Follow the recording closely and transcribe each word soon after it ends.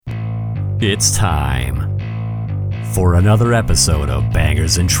It's time for another episode of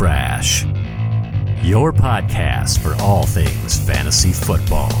Bangers and Trash, your podcast for all things fantasy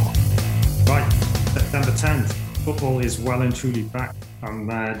football. Right, September 10th, football is well and truly back.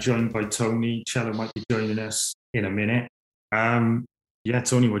 I'm joined by Tony. Cello might be joining us in a minute. Tony,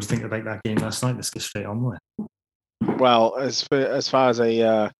 what do you think about that game last night? Let's get straight on with it. Well, as far as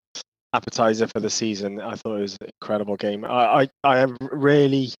a appetizer for the season, I thought it was an incredible game. I am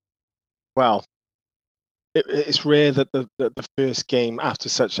really, well, it's rare that the first game after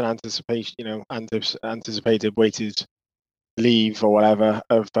such an anticipated weighted leave or whatever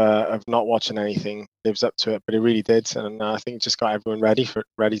of not watching anything lives up to it, but it really did, and I think it just got everyone ready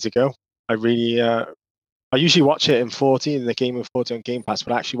to go. I usually watch it in the game of 40 on Game Pass,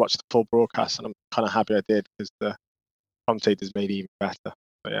 but I actually watched the full broadcast, and I'm kind of happy I did because the commentators made it even better.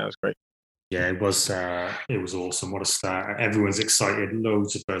 But yeah, it was great. Yeah, it was awesome. What a start! Everyone's excited.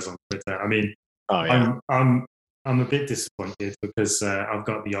 Loads of buzz on Twitter. I mean, I'm a bit disappointed because I've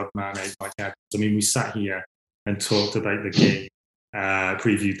got the odd man out like that. I mean, we sat here and talked about the game,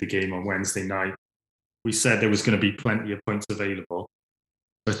 previewed the game on Wednesday night. We said there was going to be plenty of points available,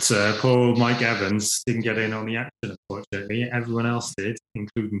 but poor Mike Evans didn't get in on the action. Unfortunately, everyone else did,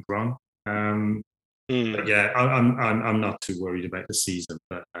 including Gronk. But yeah, I'm not too worried about the season,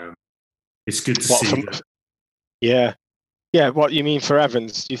 but it's good to see. Yeah. What you mean for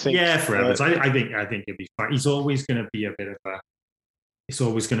Evans? Do you think? Yeah, for Evans, I think it'll be fine. He's always going to be a bit of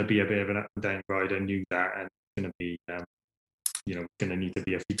an up and down ride. I knew that, and it's going to be, going to need to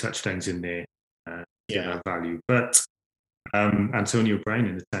be a few touchdowns in there to get that value. But Antonio Brown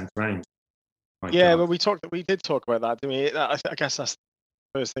in the 10th round. But we did talk about that, didn't we? I guess that's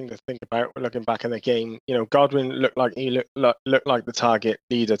first thing to think about looking back in the game. Godwin looked like the target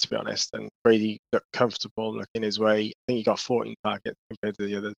leader, to be honest, and Brady looked comfortable looking his way. I think he got 14 targets compared to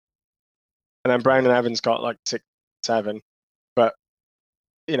the others, and then Brown and Evans got like 6, 7. But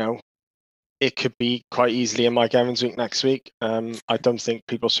it could be quite easily in Mike Evans' week next week. I don't think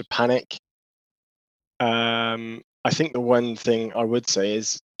people should panic. I think the one thing I would say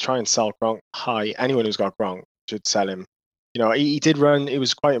is try and sell Gronk high. Anyone who's got Gronk should sell him. He did run. It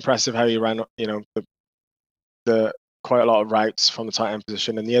was quite impressive how he ran. The quite a lot of routes from the tight end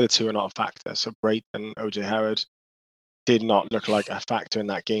position, and the other two are not a factor. So Brate and OJ Howard did not look like a factor in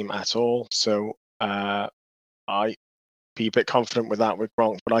that game at all. So I be a bit confident with that with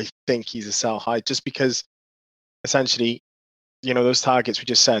Gronk, but I think he's a sell high just because essentially, those targets we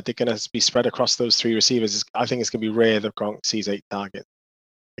just said they're going to be spread across those 3 receivers. I think it's going to be rare that Gronk sees 8 targets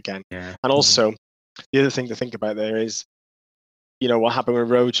again. Yeah. And also, the other thing to think about there is, what happened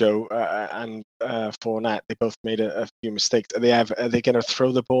with Rojo and Fournette? They both made a few mistakes. Are they going to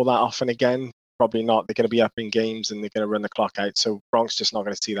throw the ball that often again? Probably not. They're going to be up in games and they're going to run the clock out. So Gronk's just not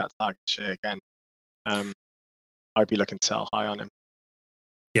going to see that target share again. I'd be looking to sell high on him.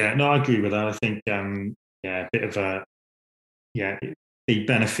 Yeah, no, I agree with that. I think, a bit of a, they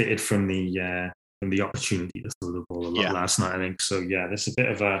benefited from the opportunity to throw the ball a lot last night. I think so. Yeah, there's a bit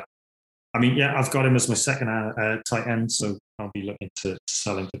of a. I've got him as my second tight end, so I'll be looking to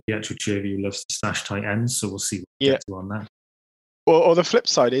sell him to Pietro Chervi, who loves to stash tight ends. So we'll see what we get to on that. Well, or the flip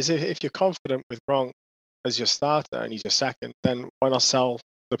side is if you're confident with Gronk as your starter and he's your second, then why not sell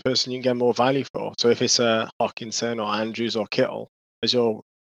the person you can get more value for? So if it's Hawkinson or Andrews or Kittle as your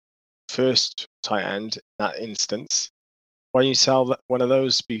first tight end in that instance, why don't you sell one of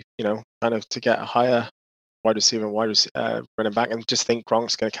those? Kind of to get a higher wide receiver, running back, and just think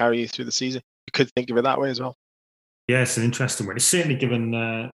Gronk's going to carry you through the season. You could think of it that way as well. Yeah, it's an interesting one. It's certainly given.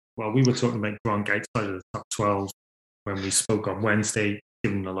 We were talking about Gronk outside of the top 12 when we spoke on Wednesday,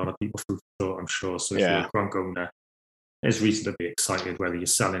 giving a lot of people food for thought, I'm sure. So if you're a Gronk owner, there's reason to be excited whether you're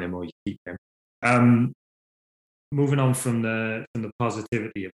selling him or you keep him. Moving on from the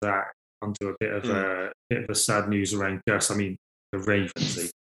positivity of that onto a bit of a sad news around Gus. The Ravens,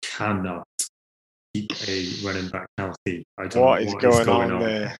 they cannot keep a running back healthy. I don't know what is going on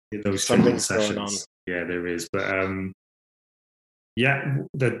there. In those Something's sessions. Going on. Yeah, there is. But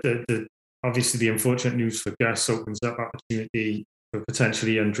the obviously the unfortunate news for Gus opens up opportunity for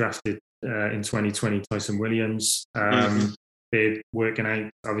potentially undrafted in 2020 Tyson Williams. They're working out.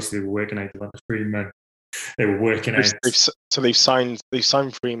 Obviously, they were working out Devonta Freeman. They were working out. They've signed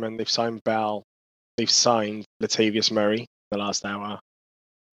Freeman. They've signed Bell. They've signed Latavius Murray the last hour,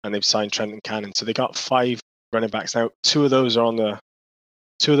 and they've signed Trenton Cannon. So they got 5 running backs now. 2 of those are on the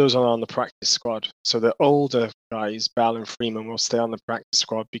practice squad. So the older guys, Bell and Freeman, will stay on the practice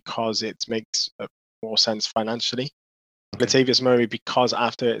squad because it makes more sense financially. Okay. Latavius Murray, because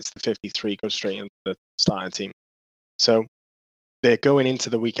after it's the 53, goes straight into the starting team. So they're going into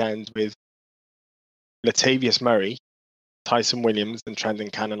the weekend with Latavius Murray, Tyson Williams, and Trenton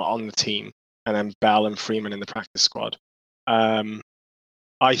Cannon on the team, and then Bell and Freeman in the practice squad.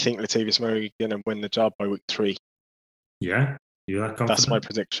 I think Latavius Murray is going to win the job by week 3. Yeah, you're that confident? That's my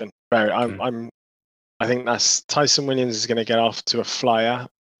prediction. I think that's Tyson Williams is going to get off to a flyer,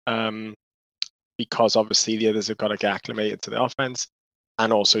 because obviously the others have got to get acclimated to the offense,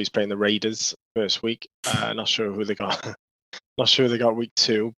 and also he's playing the Raiders first week. Not sure who they got. Not sure they got week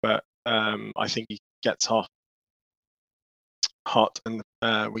 2, but I think he gets off hot in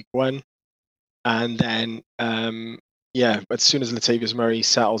week 1, and then as soon as Latavius Murray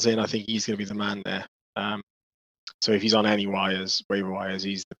settles in, I think he's going to be the man there. So if he's on any waiver wires,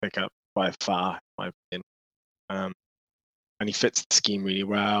 he's the pickup by far, in my opinion. And he fits the scheme really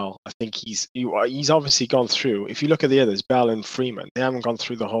well. I think he's obviously gone through. If you look at the others, Bell and Freeman, they haven't gone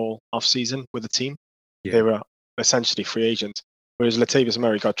through the whole off-season with the team. Yeah. They were essentially free agents, whereas Latavius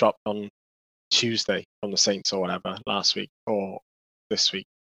Murray got dropped on Tuesday from the Saints or whatever last week or this week.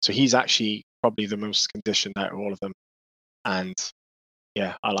 So he's actually probably the most conditioned out of all of them. And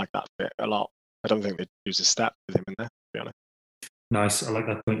yeah, I like that fit a lot. I don't think they'd use a step with him in there, to be honest. Nice. I like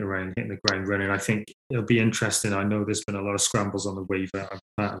that point around hitting the ground running. I think it'll be interesting. I know there's been a lot of scrambles on the waiver. I'm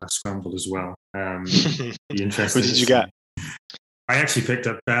part of that scramble as well. Be interesting. Who did you get? I actually picked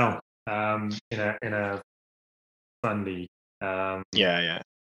up Bell in a fun league. Yeah.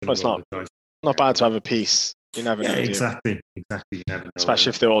 Well, it's not bad to have a piece. You never know. Exactly. You never know.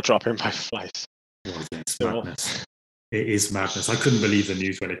 Especially if they're all dropping by flight. Oh, it's madness. It is madness. I couldn't believe the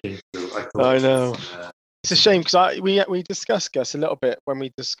news when it came through. I know. It's a shame because we discussed Gus a little bit when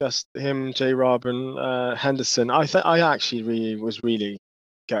we discussed him, J. Rob, and Henderson. I actually was really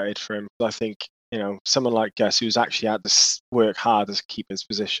gutted for him. I think someone like Gus, who's actually had to work hard to keep his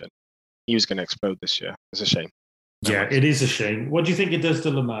position, he was going to explode this year. It's a shame. Yeah, it is a shame. What do you think it does to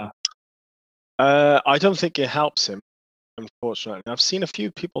Lamar? I don't think it helps him. Unfortunately, I've seen a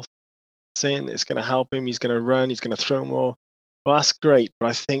few people saying it's going to help him. He's going to run. He's going to throw more. Well, that's great, but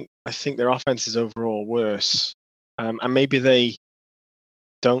I think their offense is overall worse, and maybe they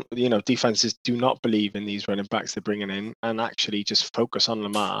don't. Defenses do not believe in these running backs they're bringing in, and actually just focus on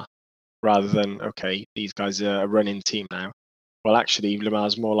Lamar rather than these guys are a running team now. Well, actually,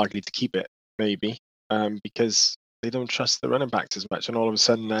 Lamar's more likely to keep it, maybe, because they don't trust the running backs as much, and all of a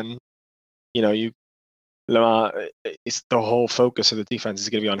sudden, then Lamar, it's the whole focus of the defense is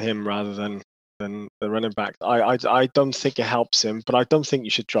going to be on him rather than the running back. I don't think it helps him, but I don't think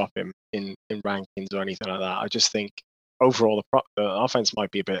you should drop him in rankings or anything like that. I just think overall the offense might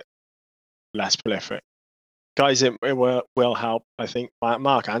be a bit less prolific. Guys, it will help. I think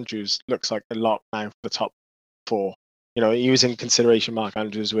Mark Andrews looks like a lock now for the top 4. He was in consideration, Mark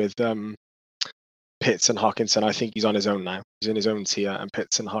Andrews, with Pitts and Hawkinson. I think he's on his own now. He's in his own tier, and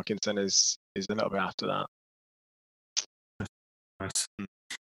Pitts and Hawkinson is a little bit after that. Nice.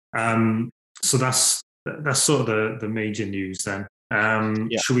 So that's sort of the major news then.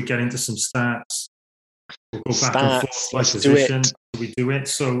 Should we get into some stats? We'll go back and forth by position. Should we do it?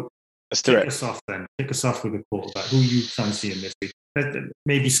 So let's do it. Kick us off then. Kick us off with the quarterback. Who you fancy in this week?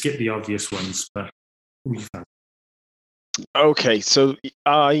 Maybe skip the obvious ones, but who you fancy? Okay, so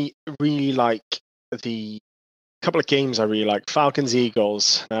I really like the couple of games I really like. Falcons,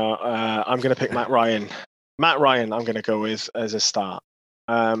 Eagles. Now, I'm going to pick Matt Ryan. Matt Ryan, I'm going to go with as a start.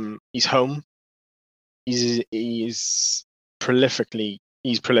 He's home. He's prolific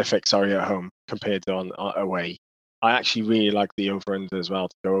at home compared to on away. I actually really like the over-under as well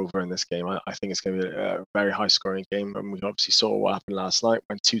to go over in this game. I think it's going to be a very high-scoring game, and we obviously saw what happened last night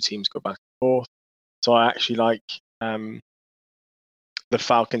when 2 teams go back and forth. So I actually like the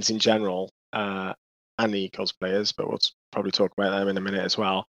Falcons in general and the Eagles players, but we'll probably talk about them in a minute as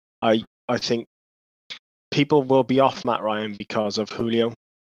well. I think people will be off Matt Ryan because of Julio,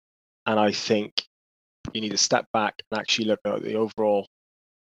 and I think you need to step back and actually look at the overall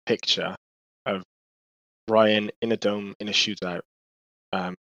picture of Ryan in a dome in a shootout,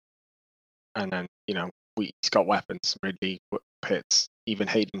 and then he's got weapons. Ridley, Pitts, even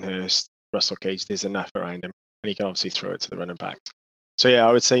Hayden Hurst, Russell Gage. There's enough around him, and he can obviously throw it to the running back. So yeah,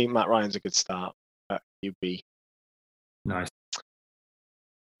 I would say Matt Ryan's a good start at QB. Nice.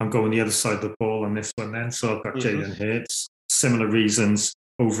 I'm going the other side of the ball on this one then. So I've got Jalen Hurts. Similar reasons.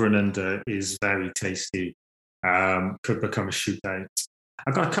 Over and under is very tasty. Could become a shootout.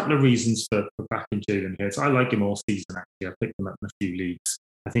 I've got a couple of reasons for backing Jalen Hurts. I like him all season, actually. I picked him up in a few leagues.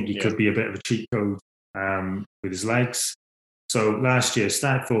 I think he could be a bit of a cheat code with his legs. So last year,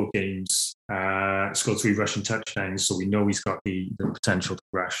 started 4 games, scored 3 rushing touchdowns. So we know he's got the potential to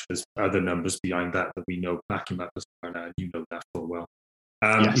rush. There's other numbers behind that we know back him up as well. You know that full well.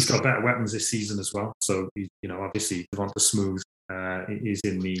 He's got better weapons this season as well. So, obviously, Devonta Smooth is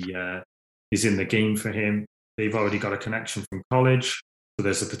in the game for him. They've already got a connection from college, so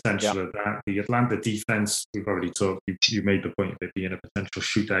there's a potential of that. The Atlanta defense, we've already talked. You made the point of it being a potential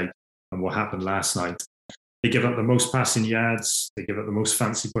shootout, and what happened last night. They give up the most passing yards, they give up the most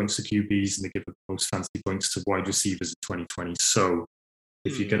fancy points to QBs, and they give up the most fancy points to wide receivers in 2020. So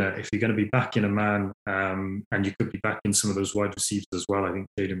if you're gonna be backing a man, and you could be backing some of those wide receivers as well, I think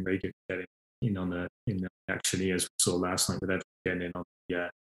Jalen Reagor getting in on the actually, as we saw last night with Edward getting in on the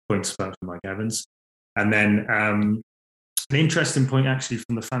points about from Mike Evans. And then an interesting point actually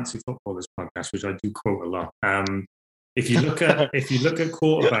from the Fancy Footballers podcast, which I do quote a lot. If you look at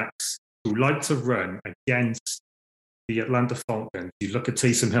quarterbacks who like to run against the Atlanta Falcons, you look at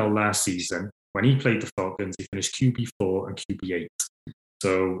Taysom Hill last season. When he played the Falcons, he finished QB4 and QB8.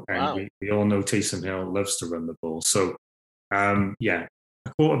 So, and we all know Taysom Hill loves to run the ball. So, a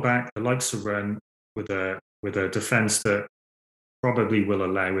quarterback that likes to run with a defense that probably will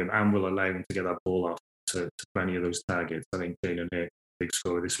allow him to get that ball off to plenty of those targets. I think Jalen Hurts, big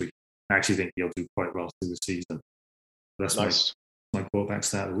scorer this week. I actually think he'll do quite well through the season. That's nice. my quarterback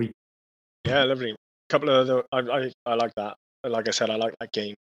start of the week. Yeah, lovely. A couple of other, I like that. Like I said, I like that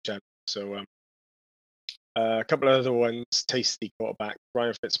game, Jen. So a couple of other ones, tasty quarterback,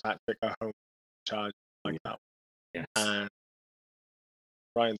 Ryan Fitzpatrick at home charge, like that. Yes. And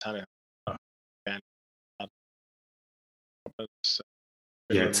Ryan Tannehill again.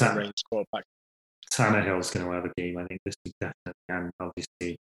 Range quarterback. Tannehill's going to have a game, I think, this week definitely, and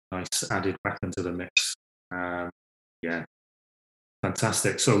obviously nice added weapon to the mix.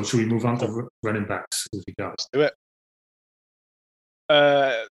 Fantastic. So should we move on to running backs? Who we got? Let's do it.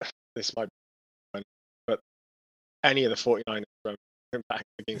 This might be fun, but any of the 49ers running back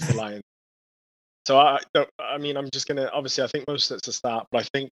against the Lions. So I'm just gonna, obviously I think most of it's a start, but I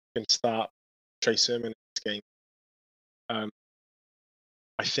think you can start Trey Sermon in this game.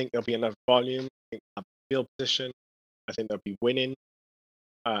 I think there'll be enough volume. I think they'll have field position. I think they'll be winning.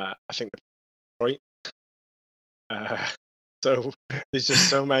 I think Detroit. So there's just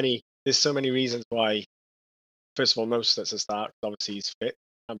so many reasons why. First of all, most that's a start. Obviously, he's fit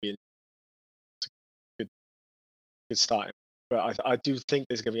and being good starting. But I do think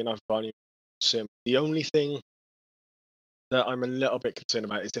there's going to be enough volume. The only thing that I'm a little bit concerned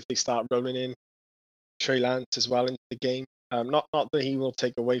about is if they start rolling in Trey Lance as well into the game. Not that he will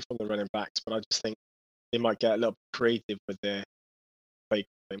take away from the running backs, but I just think they might get a little bit creative with their play.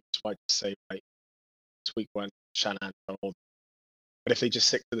 They might say, right, it's week one, Shanahan. But if they just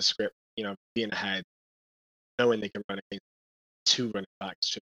stick to the script, being ahead, knowing they can run against two running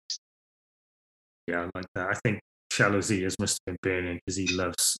backs. Yeah, I like that. I think Shallows ears must have been burning because he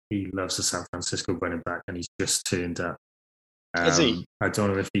loves the San Francisco running back, and he's just turned up. Is he? I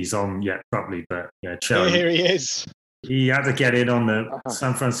don't know if he's on yet, probably, but yeah, Here he is. He had to get in on the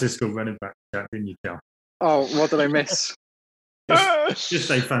San Francisco running back chat, didn't you, Cal? Oh, what did I miss? just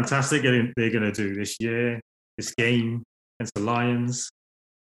say fantastic they're going to do this year, this game against the Lions.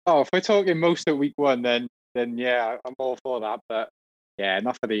 Oh, if we're talking most of week one, then yeah, I'm all for that. But yeah,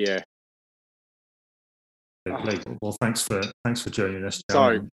 not for the year. Well, thanks for joining us, Cal,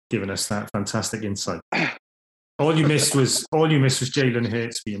 Sorry, and giving us that fantastic insight. All you missed was Jalen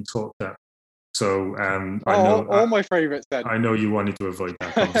Hurts being talked up. So I know all my favourites then. I know you wanted to avoid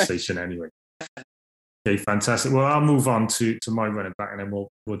that conversation anyway. Okay, fantastic. Well, I'll move on to my running back, and then we'll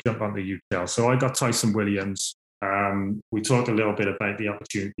jump on to you, Cal. So I got Tyson Williams. We talked a little bit about the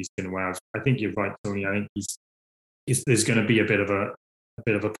opportunities he's going to have. I think you're right, Tony. I think there's going to be a bit of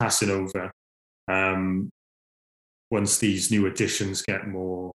a passing over once these new additions get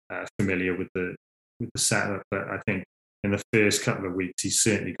more familiar with the setup. But I think in the first couple of weeks, he's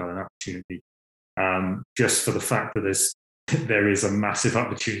certainly got an opportunity. Just for the fact that there is a massive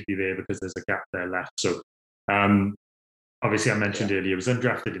opportunity there because there's a gap there left. So obviously I mentioned earlier, he was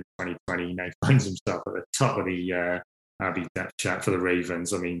undrafted in 2020. Now he finds himself at the top of the Abbey depth chart for the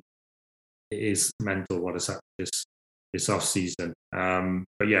Ravens. I mean, it is mental what has happened this off season.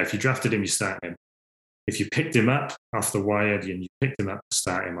 But yeah, if you drafted him, you start him. If you picked him up off the wire and you picked him up to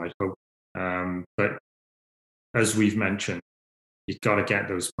start him, I'd hope. But as we've mentioned, you've got to get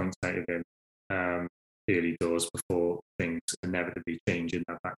those points out of him early doors before things inevitably change in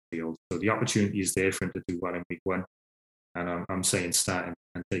that backfield. So the opportunity is there for him to do well in week one. And I'm saying start him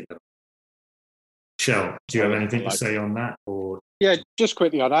and take that. Shell, do you have anything to say on that? Or yeah, just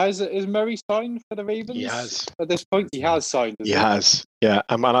quickly on that. Is Murray signed for the Ravens? He has. At this point, he has signed. He has. Yeah.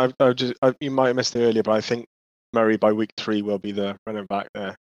 And you might have missed it earlier, but I think Murray by week 3 will be the running back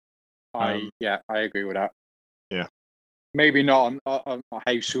there. I agree with that. Yeah. maybe not on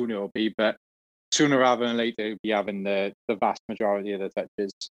how soon it'll be, but sooner rather than later, we'll be having the vast majority of the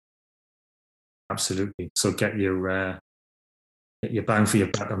touches. Absolutely. So get your bang for your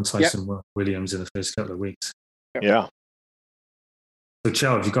buck on Tyson Williams in the first couple of weeks. Yeah. So,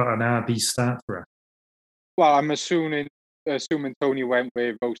 Chell, have you got an RB start for us? Well, I'm assuming Tony went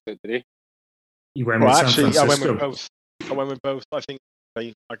with Roster today. You went with San Francisco. I went with both. I think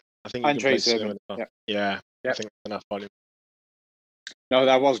you can play Sermon. Yeah. I think that's enough volume. No,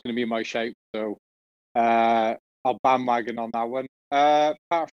 that was going to be my shout, so I'll bandwagon on that one.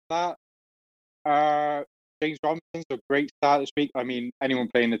 Apart from that, James Robinson's a great start this week. I mean, anyone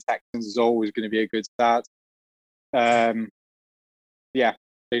playing the Texans is always going to be a good start.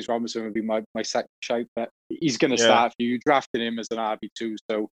 James Robinson would be my second shout, but he's going to start for you. You drafted him as an RB2,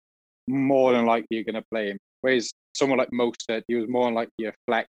 so more than likely you're going to play him. Whereas someone like Mostert, he was more than likely a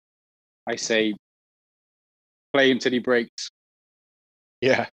flex. I say play him till he breaks.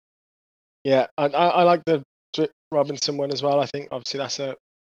 Yeah. Yeah, I like the Robinson one as well. I think obviously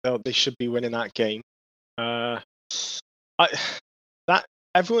they should be winning that game.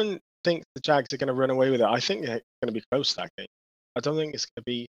 Everyone thinks the Jags are going to run away with it. I think they're going to be close that game. I don't think it's going to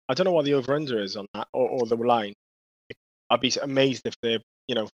be. I don't know what the over/under is on that or the line. I'd be amazed if they're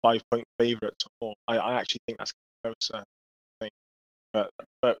 5-point favourites. Or I actually think that's closer thing.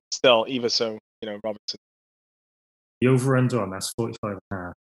 But still, either so, Robinson. The over/under on that's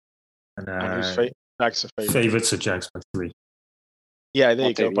 45.5. And who's Jags are favourites are Jags by 3. Yeah, there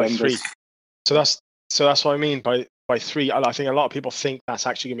you go, by 3. So that's what I mean by 3. I think a lot of people think that's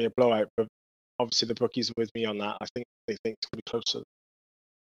actually going to be a blowout, but obviously the bookies are with me on that. I think they think it's going to be closer.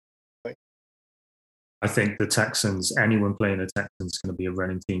 I think the Texans, anyone playing the Texans, is going to be a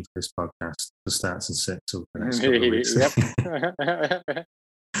running team for this podcast for starts and sits over the next couple of weeks.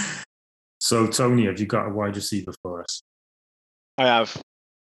 So, Tony, have you got a wide receiver for us? I have.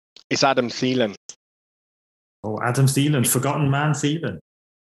 It's Adam Thielen. Oh, Adam Thielen, forgotten man Thielen.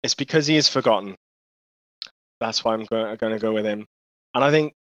 It's because he is forgotten. That's why I'm going to go with him. And I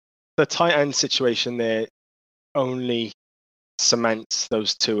think the tight end situation there only cements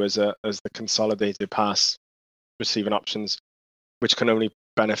those two as the consolidated pass receiving options, which can only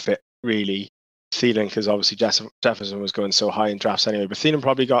benefit really Thielen, because obviously Jefferson was going so high in drafts anyway. But Thielen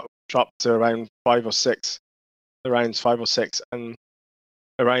probably got dropped to around 5 or 6, and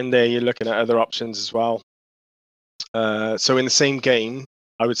around there you're looking at other options as well. So in the same game,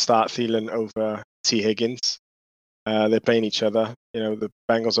 I would start Thielen over T. Higgins. They're playing each other, the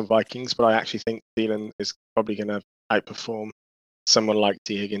Bengals and Vikings, but I actually think Thielen is probably going to outperform someone like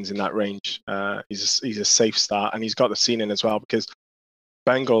T. Higgins in that range. He's a safe start, and he's got the ceiling as well, because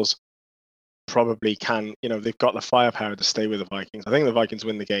Bengals probably can, they've got the firepower to stay with the Vikings. I think the Vikings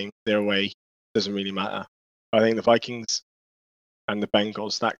win the game. They're away. Doesn't really matter. I think the Vikings and the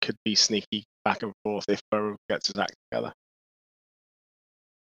Bengals, that could be sneaky back and forth if Burrow gets his act together.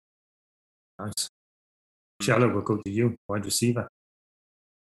 Nice. Shallow, we'll go to you, wide receiver.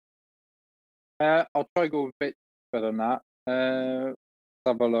 I'll try to go a bit better than that. Let's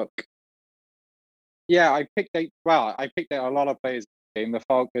have a look. Yeah, I picked out a lot of players in the game, the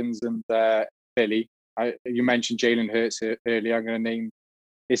Falcons and Philly. You mentioned Jalen Hurts earlier. I'm going to name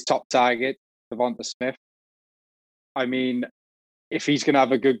his top target, Devonta Smith. I mean, if he's going to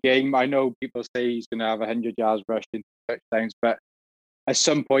have a good game, I know people say he's going to have 100 yards rushing, touchdowns, but at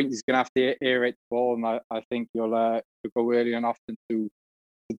some point he's going to have to aerate the ball, and I think you'll go early and often to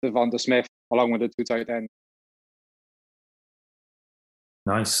Devonta Smith along with the two tight ends.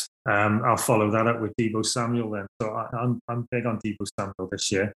 Nice. I'll follow that up with Deebo Samuel then. So I'm big on Deebo Samuel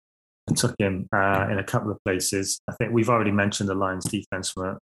this year. I took him in a couple of places. I think we've already mentioned the Lions defense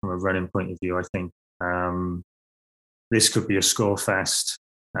from a running point of view. I think this could be a score fest.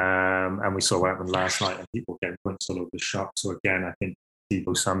 And we saw what happened last night, and people getting points all over the shop. So again, I think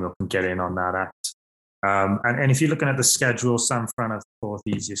Deebo Samuel can get in on that act. And if you're looking at the schedule, San Fran have the 4th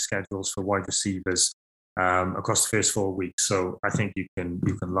easiest schedules for wide receivers across the first 4 weeks. So I think you can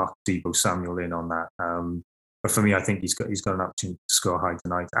lock Deebo Samuel in on that. But for me, I think he's got an opportunity to score high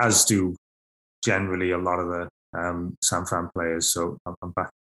tonight, as do generally a lot of the San Fran players. So I'm back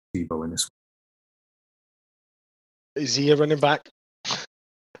to Deebo in this one. Is he a running back?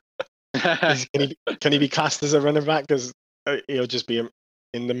 Can he be cast as a running back? Because he'll just be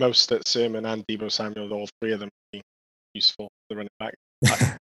in the most at Sermon and Deebo Samuel, all 3 of them be useful for the running back.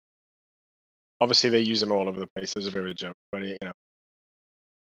 Obviously, they use him all over the place. There's a bit of a joke, but going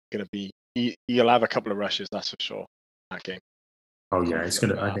to be. He'll have a couple of rushes, that's for sure. That game. Oh yeah, it's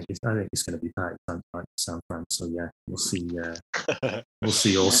gonna. I think it's going to be packed like San Fran. So yeah, we'll see. We'll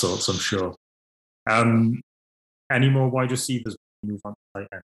see all sorts, I'm sure. any more wide receivers move on to tight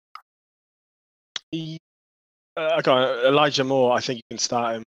end? I got Elijah Moore. I think you can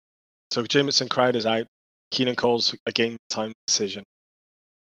start him. So Jamison Crowder's out. Keenan Cole's a game time decision.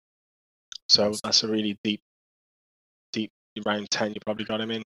 So that's a really deep round 10. You probably got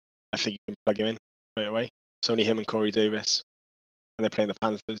him in. I think you can plug him in straight away. It's only him and Corey Davis, and they're playing the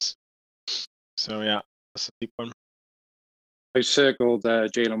Panthers. So yeah, that's a deep one. I circled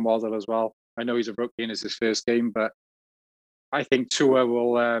Jalen Waddle as well. I know he's a rookie and it's his first game, but I think Tua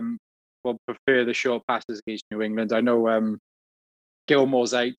will prefer the short passes against New England. I know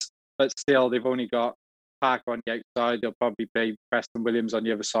Gilmore's out, but still they've only got Parker on the outside. They'll probably play Preston Williams on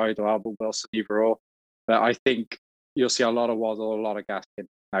the other side or Albert Wilson, either or. But I think you'll see a lot of Waddle, a lot of Gaskin in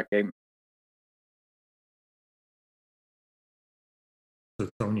that game. So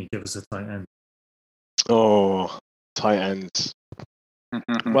Tony, give us a tight end. Oh, tight ends.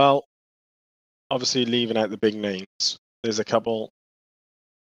 Well, obviously leaving out the big names, there's a couple.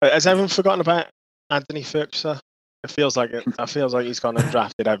 Has everyone forgotten about Anthony Ferguson? It feels like he's gone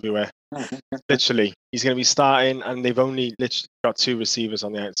undrafted everywhere. Literally, he's going to be starting, and they've only literally got 2 receivers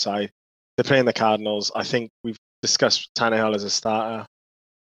on the outside. They're playing the Cardinals. I think we've discussed Tannehill as a starter.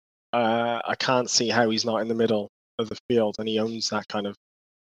 I can't see how he's not in the middle of the field, and he owns that kind of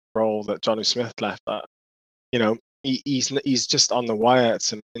role that Jonnu Smith left at. He's just on the wire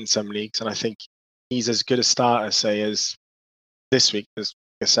in some leagues, and I think he's as good a starter, say, as this week as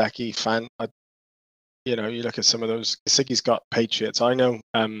Gesicki. You look at some of those. Gesicki's got Patriots. I know.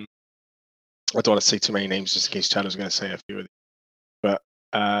 I don't want to say too many names just in case Chad was going to say a few of them.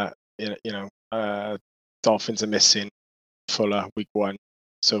 But Dolphins are missing Fuller week 1,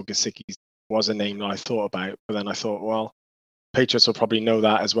 so Gesicki was a name that I thought about. But then I thought, well, Patriots will probably know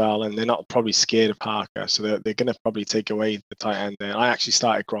that as well, and they're not probably scared of Parker, so they're going to probably take away the tight end there. I actually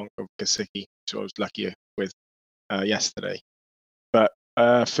started Gronk over Gesicki, which I was lucky with yesterday. But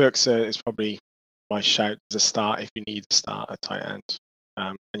Ferguson is probably my shout as a start if you need to start a tight end,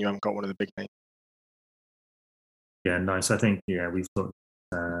 and you haven't got one of the big names. Yeah, nice. I think we've got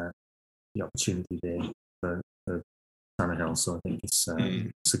the opportunity there for Tannehill, so I think it's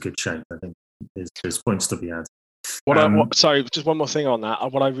a good shape. I think there's points to be had. Sorry, just one more thing on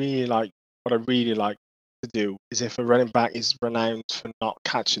that. What I really like to do is if a running back is renowned for not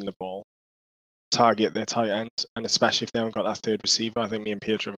catching the ball, target their tight end, and especially if they haven't got that third receiver. I think me and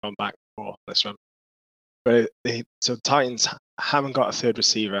Peter have gone back before this one. But so Titans haven't got a third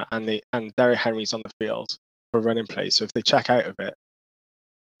receiver, and Derrick Henry's on the field for a running play. So if they check out of it,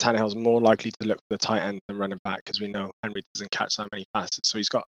 Tannehill's more likely to look for the tight end than running back, because we know Henry doesn't catch that many passes. So he's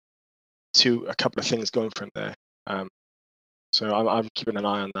got a couple of things going for him there. So I'm keeping an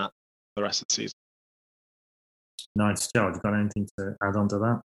eye on that the rest of the season. Nice, Joe. Have you got anything to add on to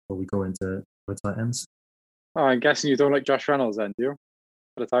that before we go into the tight ends? Oh, I'm guessing you don't like Josh Reynolds then, do you?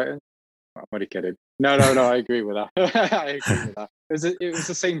 For the Titans? I'm only kidding. No, I agree with that. I agree with that. It was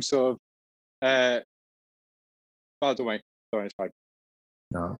the same sort of. By the way, sorry, it's fine.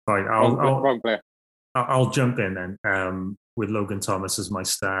 No, fine. Wrong player. I'll jump in then with Logan Thomas as my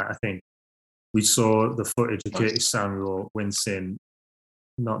start. I think we saw the footage of Curtis Samuel, Winston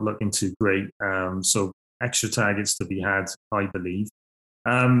not looking too great. So extra targets to be had, I believe.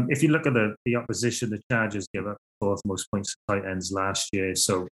 If you look at the opposition, the Chargers give up 4th most points to tight ends last year.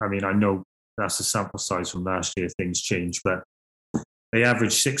 So, I mean, I know that's a sample size from last year. Things change, but they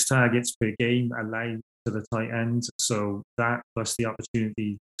average 6 targets per game allowed to the tight end. So that plus the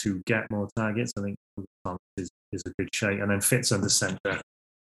opportunity to get more targets, I think Thomas is a good shake. And then Fitz under center.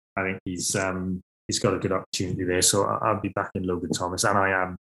 I think he's got a good opportunity there. So I'll be back in Logan Thomas, and I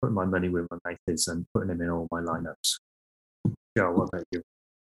am putting my money where my mouth is and putting him in all my lineups. Joe, what about you?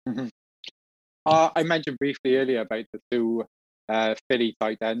 Mm-hmm. I mentioned briefly earlier about the 2 Philly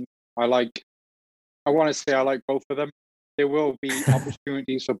tight ends. I like both of them. There will be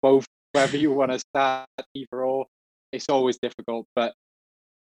opportunities for both, whether you want to start either or. It's always difficult, but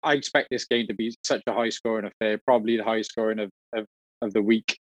I expect this game to be such a high-scoring affair, probably the highest scoring of the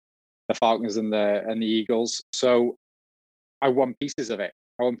week, the Falcons and the Eagles. So I want pieces of it.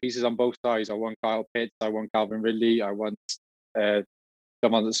 I want pieces on both sides. I want Kyle Pitts. I want Calvin Ridley. I want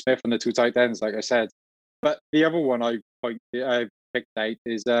Devonta Smith and the 2 tight ends, like I said. But the other one I picked out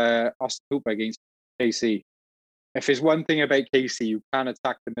is Austin Hooper against KC. If there's one thing about KC, you can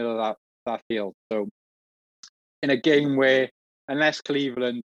attack the middle of that field. So in a game where, unless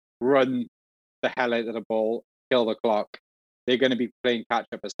Cleveland run the hell out of the ball, kill the clock, they're going to be playing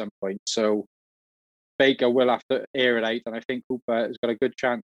catch-up at some point. So Baker will have to air it out, and I think Hooper has got a good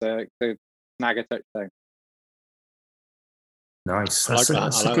chance to snag a touchdown. Nice. That's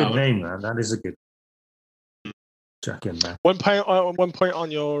a good name, man. That is a good. Check in there. One point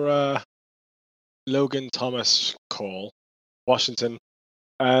on your Logan Thomas call, Washington.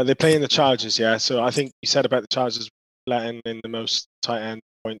 They're playing the Chargers, yeah. So I think you said about the Chargers letting in the most tight end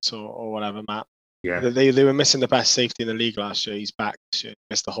points or whatever, Matt. Yeah. They were missing the best safety in the league last year. He's back this year.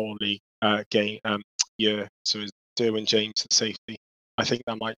 Missed the whole league year. So it's Derwin James at safety. I think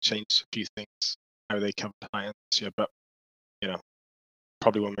that might change a few things how they cover the tight end this year, but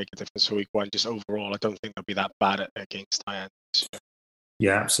probably won't make a difference for week one. Just overall, I don't think they'll be that bad against tight end this year.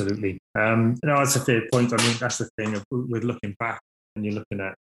 Yeah, absolutely. That's a fair point. I mean, that's the thing with looking back and you're looking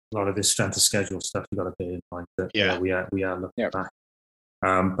at a lot of this strength of schedule stuff. You've got to bear in mind that we are looking back.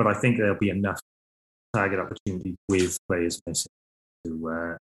 But I think there'll be enough target opportunity with players missing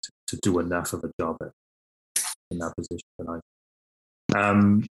to do enough of a job in that position tonight.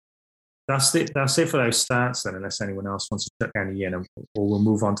 That's it for those stats then, unless anyone else wants to chuck any in, or we'll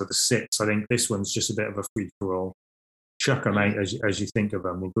move on to the six. I think this one's just a bit of a free for all. Chuck them out as you think of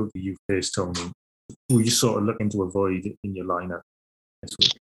them. We'll go to you first, Tony. Who are you sort of looking to avoid in your lineup this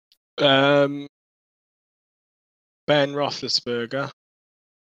week? Ben Roethlisberger,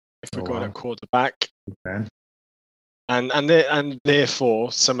 if we're going at quarterback. Ben. And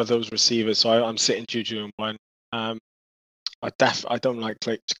therefore some of those receivers. So I'm sitting Juju in one. I don't like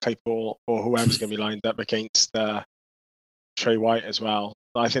Claypool or whoever's going to be lined up against Trey White as well.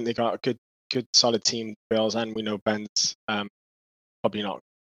 I think they got a good solid team, Bills, and we know Ben's probably not.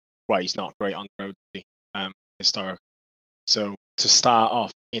 Well, he's not great on the road, historic. So to start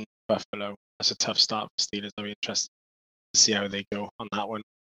off in Buffalo, that's a tough start for Steelers. I'll be interested to see how they go on that one.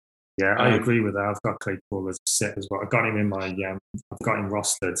 Yeah, I agree with that. I've got Claypool as a sit as well. I got him in my. I've got him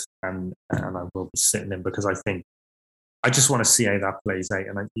rostered, and I will be sitting him because I think I just want to see how that plays out.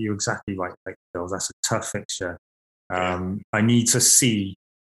 And you're exactly right, like Bills. That's a tough fixture. I need to see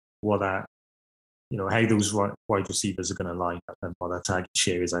what that, how those wide receivers are going to line up and what that target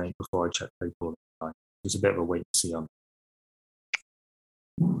share is. I think before I check Claypool, there's a bit of a wait and see on.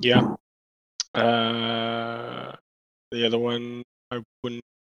 Yeah. The other one, I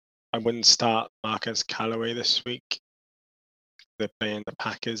wouldn't start Marcus Callaway this week. They're playing the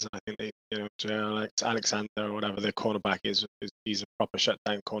Packers, and I think they, Alexander or whatever their cornerback is, he's a proper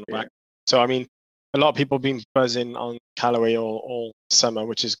shutdown cornerback. Yeah. So I mean, a lot of people have been buzzing on Callaway all summer,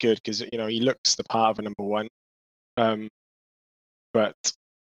 which is good because he looks the part of a number one. But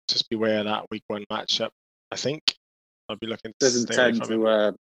just beware of that week one matchup. I think I'll be looking. Doesn't tend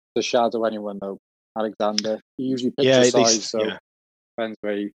to shadow anyone though. Alexander, he usually picks a size, so depends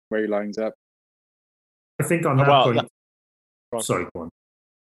where he lines up. I think on that point. Sorry, go on.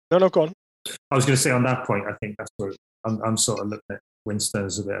 No, go on. I was going to say on that point, I think that's where I'm sort of looking at Winston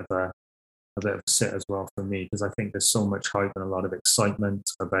as a bit of a sit as well for me, because I think there's so much hype and a lot of excitement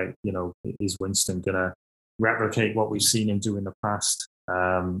about, is Winston going to replicate what we've seen him do in the past?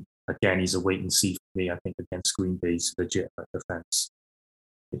 Again, he's a wait and see for me. I think against Green Bay's legitimate defense.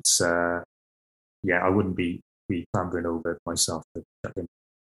 It's I wouldn't be clambering over myself to check in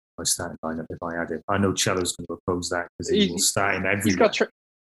my starting lineup if I had it. I know Cello's going to oppose that because he will start him everywhere.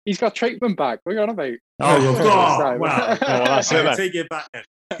 He's got treatment back. What are you on about? Oh, God. Well, that's it. Take it back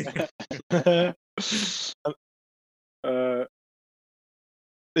then.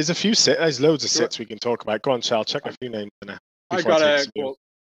 There's a few there's loads of sits we can talk about. Go on, Charles. Check a few names in there. I got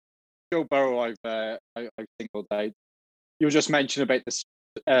Joe Burrow. I think all day. You were just mentioning about the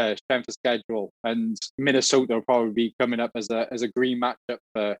strength of schedule, and Minnesota will probably be coming up as a green matchup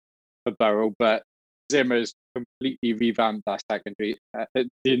for Burrow, but Zimmer's completely revamped that secondary, the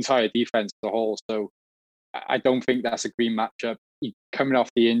entire defense as a whole. So I don't think that's a green matchup. Coming off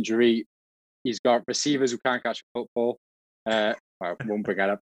the injury, he's got receivers who can't catch a football. I won't bring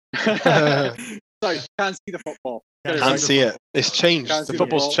that up. Sorry, can't see the football. Can't see it. It's changed. The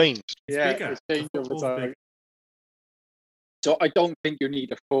football's changed. Yeah, it's changed over time. So I don't think you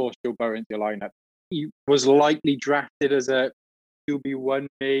need to force Joe Burrow into your lineup. He was likely drafted as a QB1,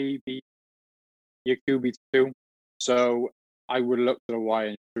 maybe your QB2. So I would look to the wire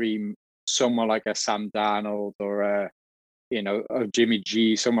and stream someone like a Sam Darnold or a Jimmy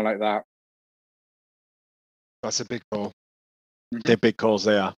G, someone like that. That's a big call. Mm-hmm. They're big calls.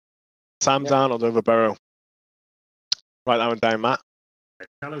 They are. Sam Darnold over Burrow. Write that one down, Matt.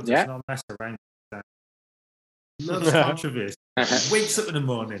 Hello does not mess around. Loves controversy. Wakes up in the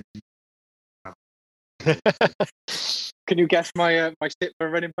morning. Can you guess my sit for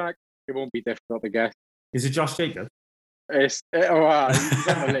running back? It won't be difficult to guess. Is it Josh Jacobs? He's on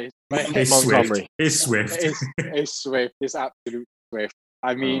the list. It's Swift. It's Swift. It's absolute Swift.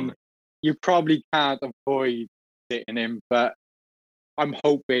 I mean, you probably can't avoid sitting him, but I'm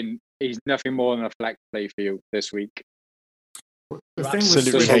hoping he's nothing more than a flex play for you this week. The thing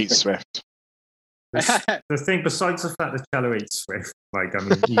absolutely hate Swift. The thing, besides the fact that Keller hates Swift, like, I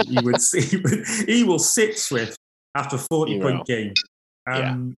mean, he will sit Swift after a 40-point game.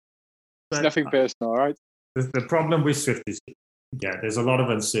 It's nothing personal, right? The problem with Swift is, there's a lot of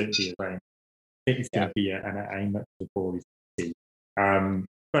uncertainty around. I think it's going to be an aim at the ball.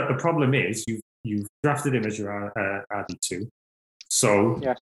 But the problem is, you've drafted him as your RB2. So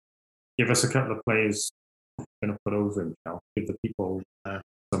give us a couple of players going to put over him now. Give the people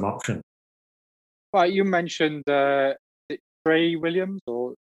some option. Well, you mentioned Trey Williams,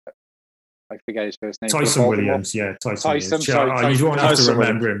 or I forget his first name. Tyson Williams, Tyson Williams. Sorry, you won't have to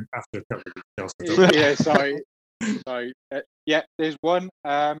remember him after a couple of weeks. Yeah, sorry. There's one.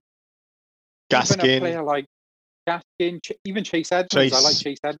 Gaskin. Even a player like Gaskin, even Chase Edmonds. I like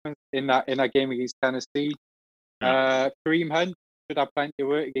Chase Edmonds in that game against Tennessee. Kareem Hunt should have plenty of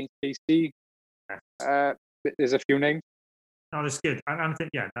work against KC. There's a few names. No, that's good. And I think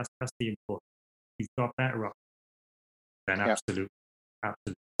that's the important. You've got better up than absolute.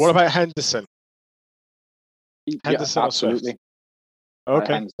 What about Henderson? Henderson, absolutely.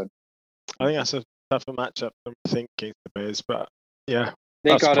 Okay. Henderson. I think that's a tougher matchup than we think against the Bears, but yeah.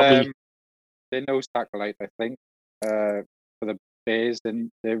 They got their nose tackle out, I think, for the Bears,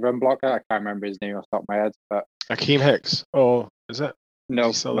 and their run blocker. I can't remember his name off the top of my head, but Akeem Hicks, or is it? No,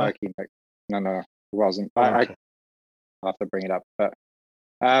 not Akeem Hicks. No, it wasn't. Okay. I'll have to bring it up, but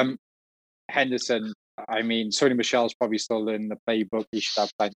Henderson. I mean, Sony Michel's probably still in the playbook. He should have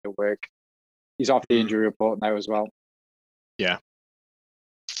plenty of work. He's off the injury report now as well. Yeah.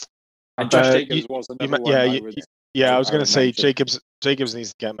 And Josh Jacobs was another one. I was going to say Jacobs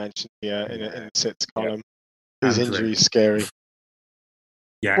needs to get mentioned in the sits column. His injury is scary.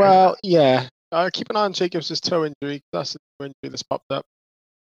 Yeah. Well, keep an eye on Jacobs' toe injury. That's an injury that's popped up.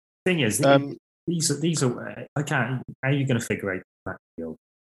 Thing is, these are I can't. How are you going to figure out the backfield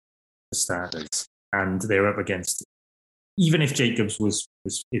for starters? And they're up against, even if Jacobs is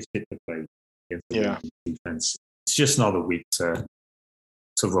fit to play against the defense, it's just not a week to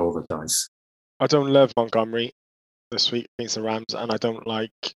roll the dice. I don't love Montgomery this week against the Rams, and I don't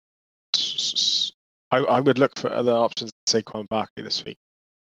like. I would look for other options than Saquon Barkley this week.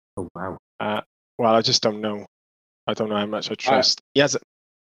 Oh wow! Well, I just don't know. I don't know how much I trust.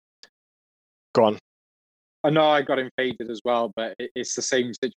 Go on. I know I got him faded as well, but it's the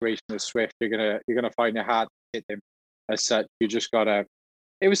same situation as Swift. You're gonna find it hard to hit him as such. You just gotta.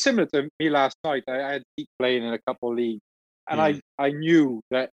 It was similar to me last night. I had Pete playing in a couple of leagues, and I knew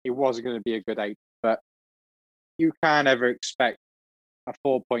that it wasn't going to be a good out. But you can't ever expect a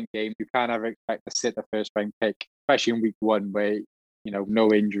 4-point game. You can't ever expect to sit the first round pick, especially in week 1 where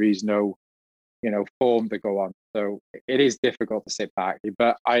no injuries, no form to go on. So it is difficult to sit back,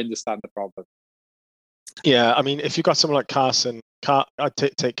 but I understand the problem. Yeah, I mean, if you've got someone like Carson, I'd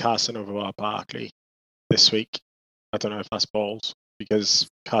take Carson over Barkley this week. I don't know if that's balls, because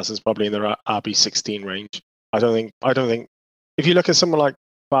Carson's probably in the RB16 range. I don't think if you look at someone like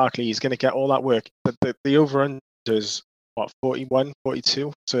Barkley, he's going to get all that work. The over-under is 41,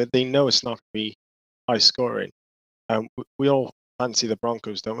 42, so they know it's not going to be high scoring. We all fancy the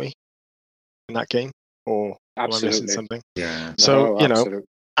Broncos, don't we, in that game? Or am I missing something? Yeah. So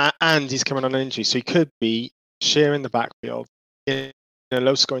and he's coming on an injury, so he could be sharing the backfield in a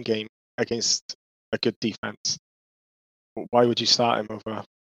low-scoring game against a good defense. Why would you start him over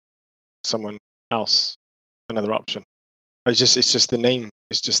someone else? Another option. It's just the name.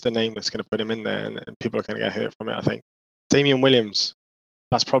 It's just the name that's going to put him in there, and people are going to get hurt from it. I think. Damian Williams.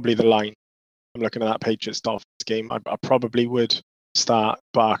 That's probably the line. I'm looking at that Patriots-Dolphins game. I probably would start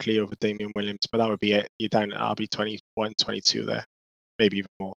Barkley over Damian Williams, but that would be it. You're down at RB 21, 22 there. Maybe even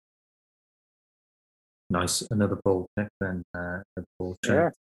more. Nice. Another ball pick then. A ball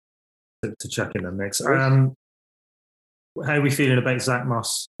check to check in the mix. How are we feeling about Zach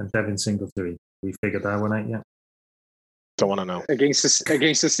Moss and Devin Singletary? We figured that one out yet? Don't want to know. Against the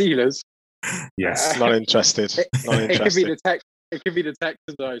Steelers? Yes. Not interested. Not interested. It could be the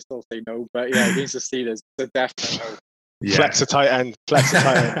Texans. I still say no, but against the Steelers, it's a definite no. Yeah. Flex a tight end. There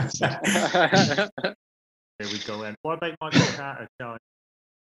we go. And what about Michael Carter, John?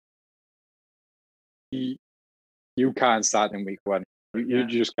 You can't start in week 1. You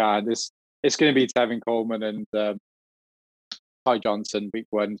just can't. It's going to be Tevin Coleman and Ty Johnson week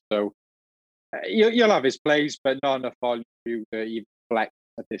 1. So you'll have his plays, but not enough volume for you to even flex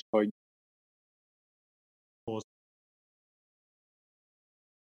at this point.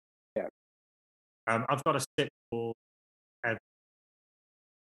 Yeah. I've got a stick for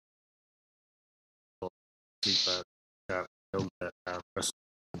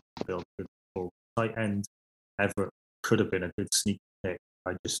build good ball. Tight end, Everett could have been a good sneaky pick.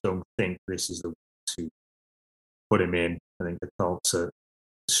 I just don't think this is the way to put him in. I think the Colts are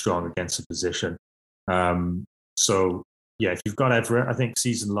strong against the position. So yeah, if you've got Everett, I think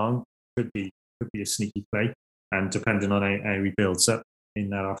season long could be a sneaky play, and depending on how he builds up in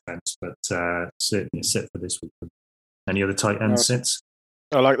that offense, but certainly a sit for this week. Any other tight end sits?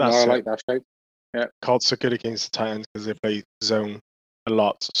 I like that. I like that shape. Yeah, Colts are good against the tight ends because they play zone a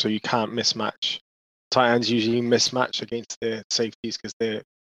lot, so you can't mismatch. Tight ends usually mismatch against their safeties because they're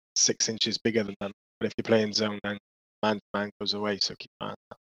 6 inches bigger than them. But if you're playing zone, then man goes away. So keep an eye on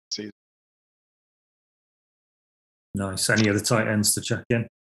that. See. Nice. Any other tight ends to check in?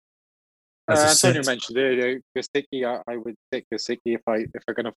 Antonio mentioned earlier, Gesicki. I would take Gesicki if I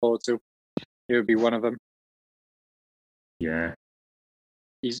can afford to. He would be one of them. Yeah.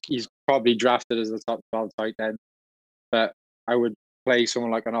 He's probably drafted as a top 12 tight end, but I would play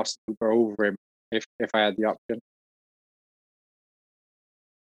someone like an Austin Hooper over him if I had the option.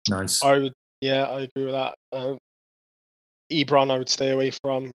 Nice. I agree with that. Ebron, I would stay away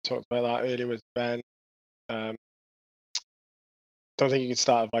from. Talked about that earlier with Ben. Don't think you can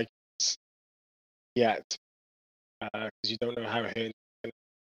start a Vikings yet because you don't know how Hearns can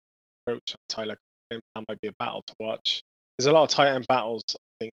approach Tyler. That might be a battle to watch. There's a lot of tight end battles, I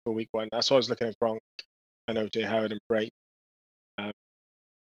think, for week 1. That's why I was looking at Gronk and OJ Howard and Bray.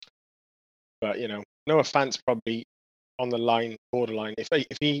 But Noah Fant's probably on the line, borderline.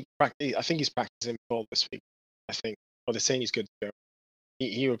 If he practice, I think he's practicing ball this week. I think, or they're saying he's good to go.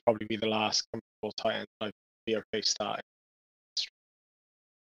 He would probably be the last comfortable tight end I'd be okay starting.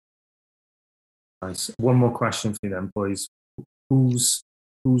 Nice. One more question for you then, boys. Who's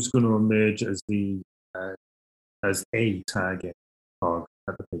going to emerge as as a target hog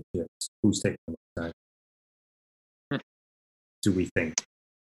at the Patriots? Who's taking the target? Do we think?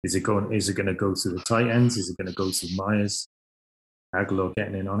 Is it going to go to the tight ends? Is it going to go to Myers? Aguilar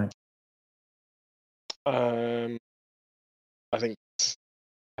getting in on it? I think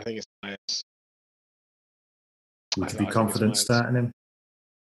it's Myers. Would you be confident starting him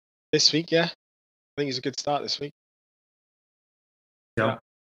this week? Yeah, I think he's a good start this week. Yeah.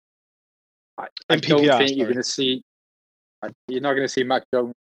 I don't think you're going to see. You're not going to see Mac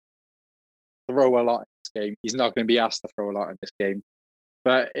Jones throw a lot in this game. He's not going to be asked to throw a lot in this game.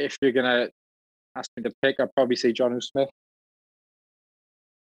 But if you're going to ask me to pick, I'd probably say Jonnu Smith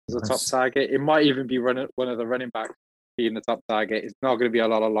as a top target. It might even be one of the running backs being the top target. It's not going to be a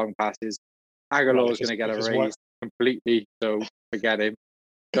lot of long passes. Aguilar is going to get erased completely, so forget him.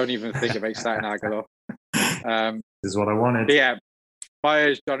 Don't even think about starting Aguilar. This is what I wanted. Yeah,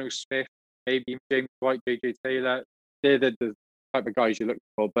 Myers, Jonnu Smith, maybe James White, JJ Taylor. They're the type of guys you're looking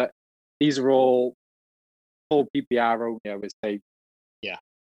for. But these are all PPR only, I would say. Yeah.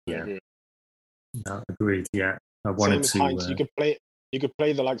 No, agreed. Yeah, I wanted to. Hines, you could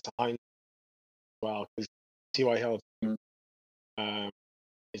play the likes of Hines as well because T.Y. Hill.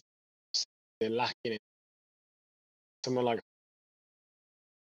 They're lacking in someone like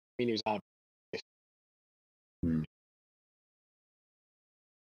who's out.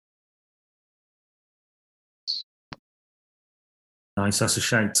 Nice, that's a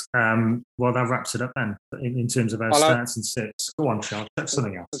shout. Well, that wraps it up then in terms of our stats and sits. Go on, Charles. Check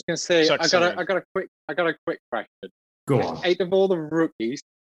something else. I was going to say, I got a quick question. Go on. Out of all the rookies,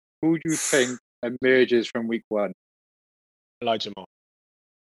 who do you think emerges from week 1? Elijah Moore.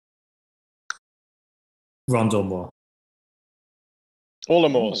 Rondell Moore. All the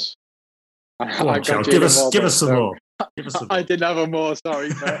Moores. Go on, Charles. Give us some more. I didn't have a more, sorry.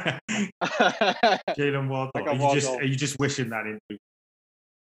 Jalen Waddle. Are you just wishing that in?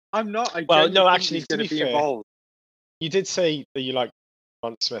 I'm not. No, actually, he's going to be involved. You did say that you like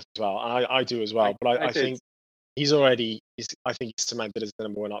Von Smith as well. I do as well. But I think he's already. I think he's cemented as the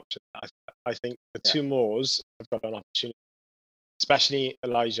number 1 option. I think the 2 Moores have got an opportunity, especially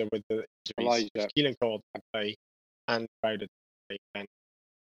Elijah with the injuries. Keelan Cole can play and Crowder and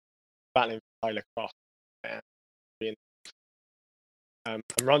battling Tyler Croft. And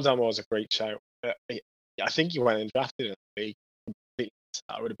Rondell Moore is a great shout. I think he went and drafted in the league.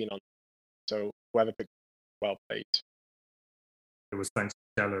 That would have been on. So whoever picked, well played. It was thanks to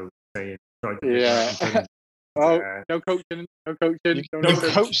Jello saying. Yeah. No coaching. No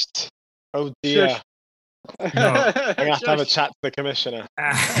coached. Oh dear. No, I'm gonna have to have a chat to the commissioner.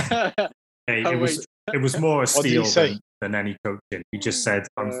 Hey, it was more a steal than any coaching. He just said,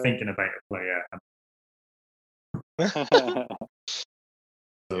 "I'm thinking about a player."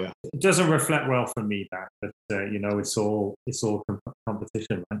 Yeah. It doesn't reflect well for me that, but it's all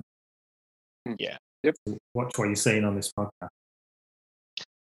competition, right? Yeah. Yep. Watch what you're saying on this podcast.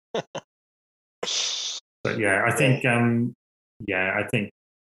 But yeah, I think I think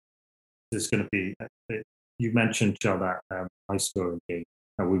there's going to be. You mentioned Joe that high scoring game.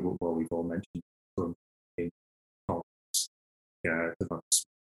 We've all mentioned scoring game. Yeah,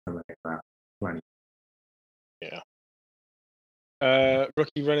 that 20. Yeah.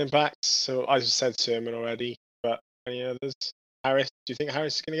 Rookie running backs. So I just said Sermon already, but any others? Harris. Do you think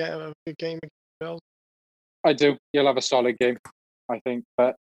Harris is going to get a good game against the Bills? I do. He'll have a solid game, I think.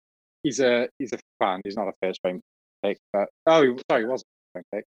 But he's a fan. He's not a first round pick. But he was a first round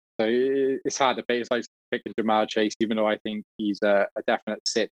pick. So it's hard to pick. It's like picking Jamar Chase, even though I think he's a definite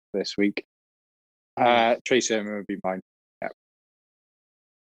sit this week. Trey Sermon would be mine. Yeah.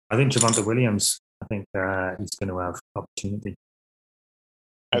 I think Javonte Williams. I think he's going to have opportunity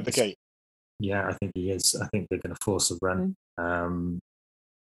at the gate. Yeah, I think he is. I think they're going to force a run.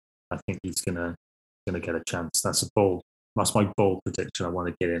 I think he's going to get a chance. That's my bold prediction. I want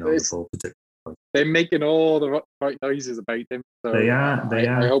to get in on the bold prediction. They're making all the right noises about him. So they are.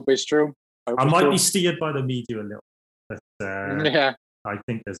 I hope it's true. I might be steered by the media a little, but yeah, I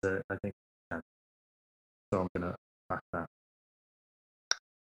think there's a chance. So I'm going to back that.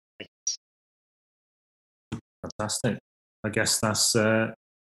 Fantastic. I guess that's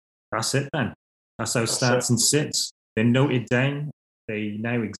it then. That's how starts and sits. They're noted down. They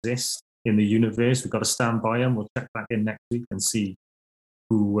now exist in the universe. We've got to stand by them. We'll check back in next week and see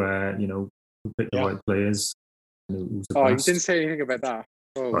who picked the right players. You didn't say anything about that.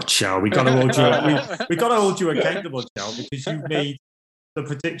 Chow, we got to hold you. We got to hold you accountable, Chow, because you made the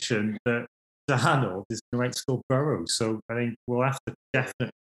prediction that Darnold is going to outscore Burrow. So I think we'll have to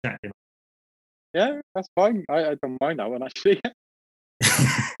definitely check him. Yeah, that's fine. I don't mind that one actually.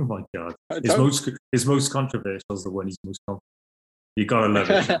 Oh my God, his most controversial is the one he's most confident. You gotta love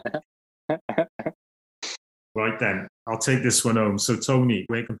it. Right then, I'll take this one home. So Tony,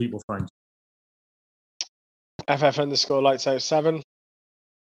 where can people find you? FF_lights-out7.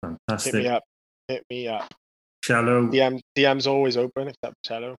 Fantastic. Hit me up. Shallow. DM's always open except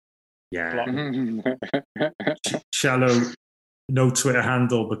Shallow. Yeah. Shallow. No Twitter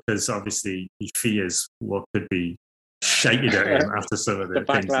handle because obviously he fears what could be shouted at him after some of the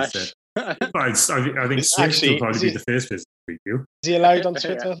things he said. I think Swift will probably be the first person to tweet you. Is he allowed on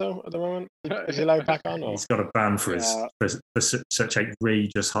Twitter though at the moment? Is he allowed back on? Or? He's got a ban for such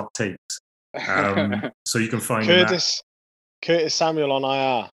outrageous hot takes. So you can find Curtis Samuel on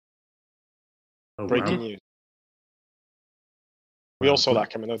IR. Oh, breaking news. We all saw that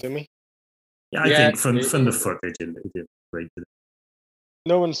coming though, didn't we? Yeah, I think from the footage, it did great.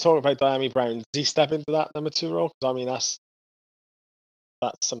 No one's talking about Diami Brown. Does he step into that number 2 role? Because I mean, that's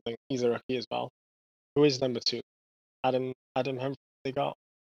something. He's a rookie as well. Who is number 2? Adam Humphrey. They got.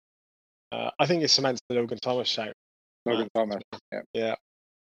 I think it cements the Logan Thomas shout. Logan Thomas. Yeah.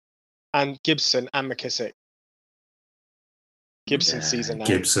 And Gibson and McKissick. Gibson season now.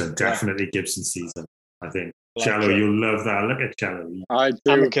 Gibson, definitely Gibson season. I think. Shallow, you'll love that. Look at Shallow. I do.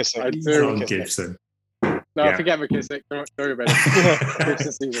 McKissick. I do. He's on Gibson. No, forget McKissick. Don't worry about it.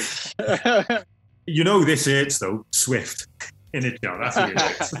 Gibson season. You know this hurts though. Swift in it, John. That's what it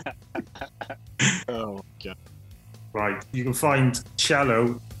hurts. Oh God. Right, you can find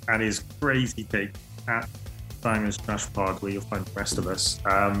Shallow and his crazy take at Bangers Trash Pod, where you'll find the rest of us.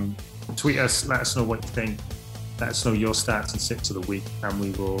 Tweet us, let us know what you think. Let us know your stats and sits of the week, and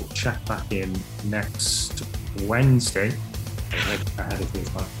we will check back in next Wednesday ahead of the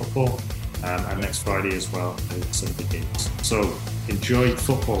football, and next Friday as well with some of the games. So enjoy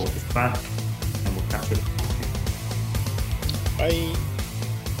football. It's back, and we'll catch you. Bye.